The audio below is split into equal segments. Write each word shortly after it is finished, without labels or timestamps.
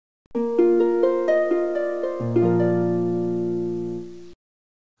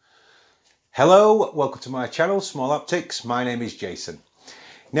Hello, welcome to my channel, Small Optics. My name is Jason.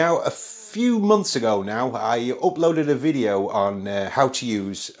 Now, a few months ago now, I uploaded a video on how to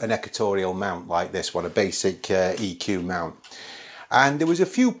use an equatorial mount like this one, a basic EQ mount. And there was a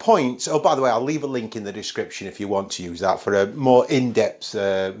few points. Oh, by the way, I'll leave a link in the description if you want to use that for a more in-depth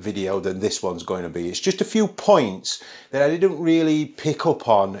video than this one's going to be. It's just a few points that I didn't really pick up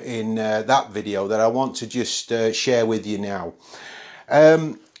on in that video that I want to just share with you now.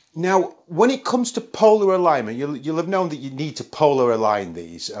 Now, when it comes to polar alignment, you'll have known that you need to polar align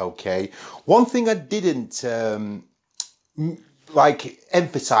these, okay? One thing I didn't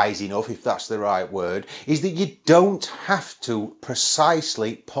emphasize enough, if that's the right word, is that you don't have to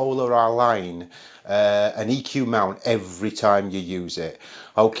precisely polar align an EQ mount every time you use it,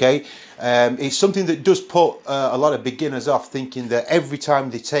 okay? It's something that does put a lot of beginners off, thinking that every time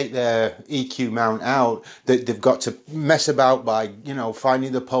they take their EQ mount out that they've got to mess about by, you know,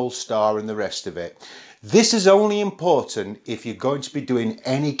 finding the pole star and the rest of it. This is only important if you're going to be doing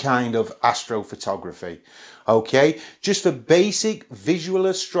any kind of astrophotography, okay? Just for basic visual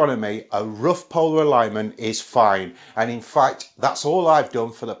astronomy, a rough polar alignment is fine. And in fact, that's all I've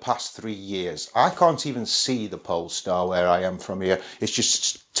done for the past 3 years. I can't even see the pole star where I am from here. It's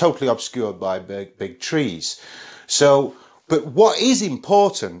just totally obscured by big trees. So, but what is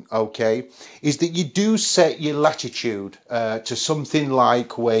important, okay, is that you do set your latitude to something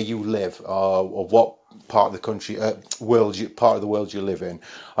like where you live or what part of the country, part of the world you live in,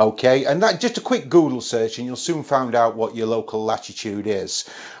 okay? And that, just a quick Google search and you'll soon find out what your local latitude is,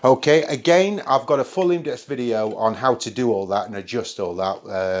 okay? Again, I've got a full in-depth video on how to do all that and adjust all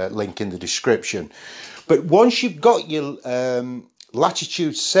that, link in the description. But once you've got your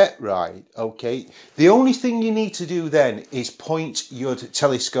latitude set right, okay, the only thing you need to do then is point your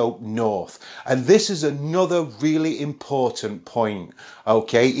telescope north. And this is another really important point,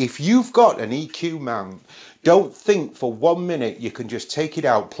 okay? If you've got an EQ mount, don't think for 1 minute you can just take it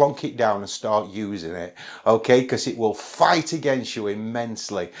out, plonk it down and start using it, okay? Because it will fight against you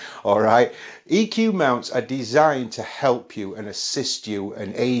immensely, all right? EQ mounts are designed to help you and assist you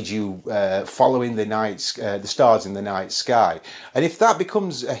and aid you following the stars in the night sky. And if that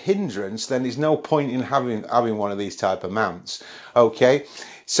becomes a hindrance, then there's no point in having one of these type of mounts, okay?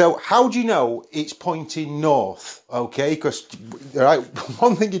 So how do you know it's pointing north, okay? Because right,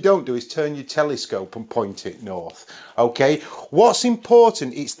 one thing you don't do is turn your telescope and point it north, okay? What's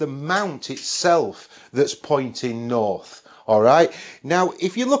important, it's the mount itself that's pointing north. All right, now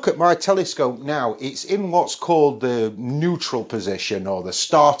if you look at my telescope now, it's in what's called the neutral position or the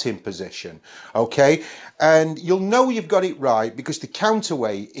starting position, okay? And you'll know you've got it right because the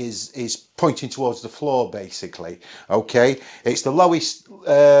counterweight is pointing towards the floor basically, okay? It's the lowest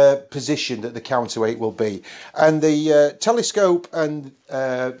position that the counterweight will be. And the telescope and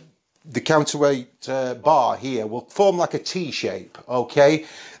the counterweight bar here will form like a T shape, okay?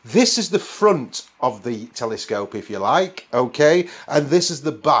 This is the front of the telescope, if you like, okay? And this is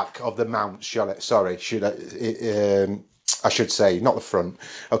the back of the mount, I should say, not the front,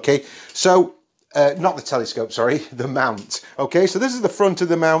 okay? So, not the telescope, sorry, the mount, okay? So this is the front of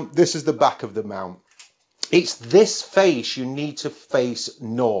the mount, this is the back of the mount. It's this face you need to face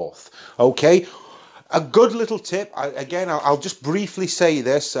north, okay? A good little tip, again, I'll just briefly say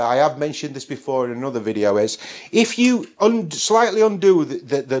this, I have mentioned this before in another video, is if you slightly undo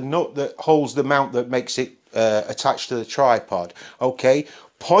the nut that holds the mount that makes it attached to the tripod, okay,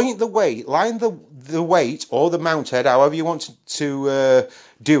 point the weight, line the weight or the mount head, however you want to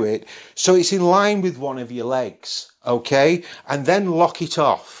do it, so it's in line with one of your legs, okay, and then lock it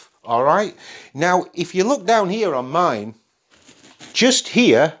off, all right? Now, if you look down here on mine, just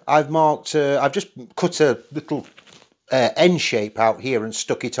here, I've marked, I've just cut a little N shape out here and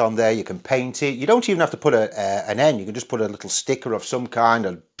stuck it on there. You can paint it. You don't even have to put an N. You can just put a little sticker of some kind,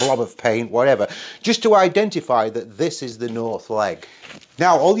 a blob of paint, whatever, just to identify that this is the north leg.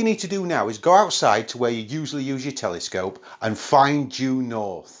 Now, all you need to do now is go outside to where you usually use your telescope and find due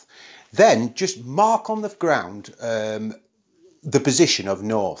north. Then just mark on the ground the position of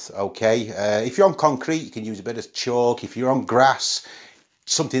north, okay? If you're on concrete, you can use a bit of chalk. If you're on grass,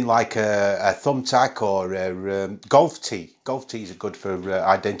 something like a thumbtack or a golf tee. Golf tees are good for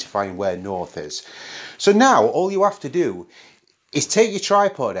identifying where north is. So now all you have to do is take your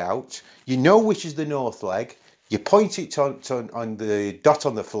tripod out. You know which is the north leg. You point it on the dot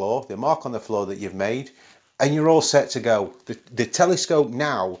on the floor, the mark on the floor that you've made, and you're all set to go. The telescope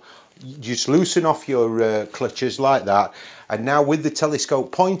now, you just loosen off your clutches like that, and now with the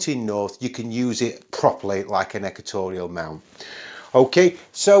telescope pointing north, you can use it properly like an equatorial mount. Okay,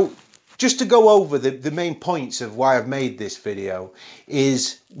 so Just to go over the main points of why I've made this video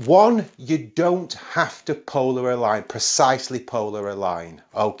is, one, you don't have to precisely polar align,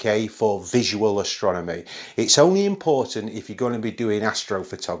 okay, for visual astronomy. It's only important if you're going to be doing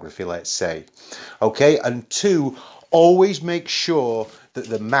astrophotography, let's say, okay. And two, always make sure that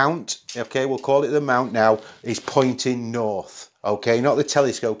the mount, okay, we'll call it the mount now, is pointing north. Okay, not the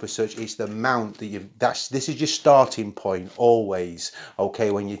telescope as such, it's the mount this is your starting point always,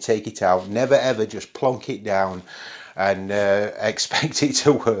 okay, when you take it out. Never ever just plonk it down and expect it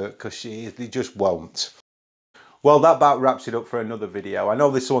to work, because it just won't. Well, that about wraps it up for another video. I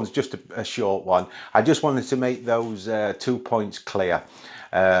know this one's just a short one. I just wanted to make those 2 points clear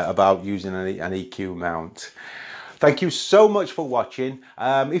about using an EQ mount. Thank you so much for watching.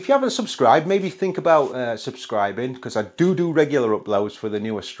 If you haven't subscribed, maybe think about subscribing, because I do regular uploads for the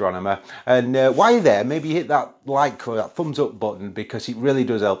new astronomer. And while you're there, maybe hit that like or that thumbs up button, because it really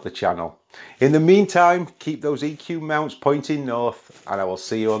does help the channel. In the meantime, keep those EQ mounts pointing north, and I will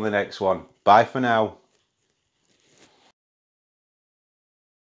see you on the next one. Bye for now.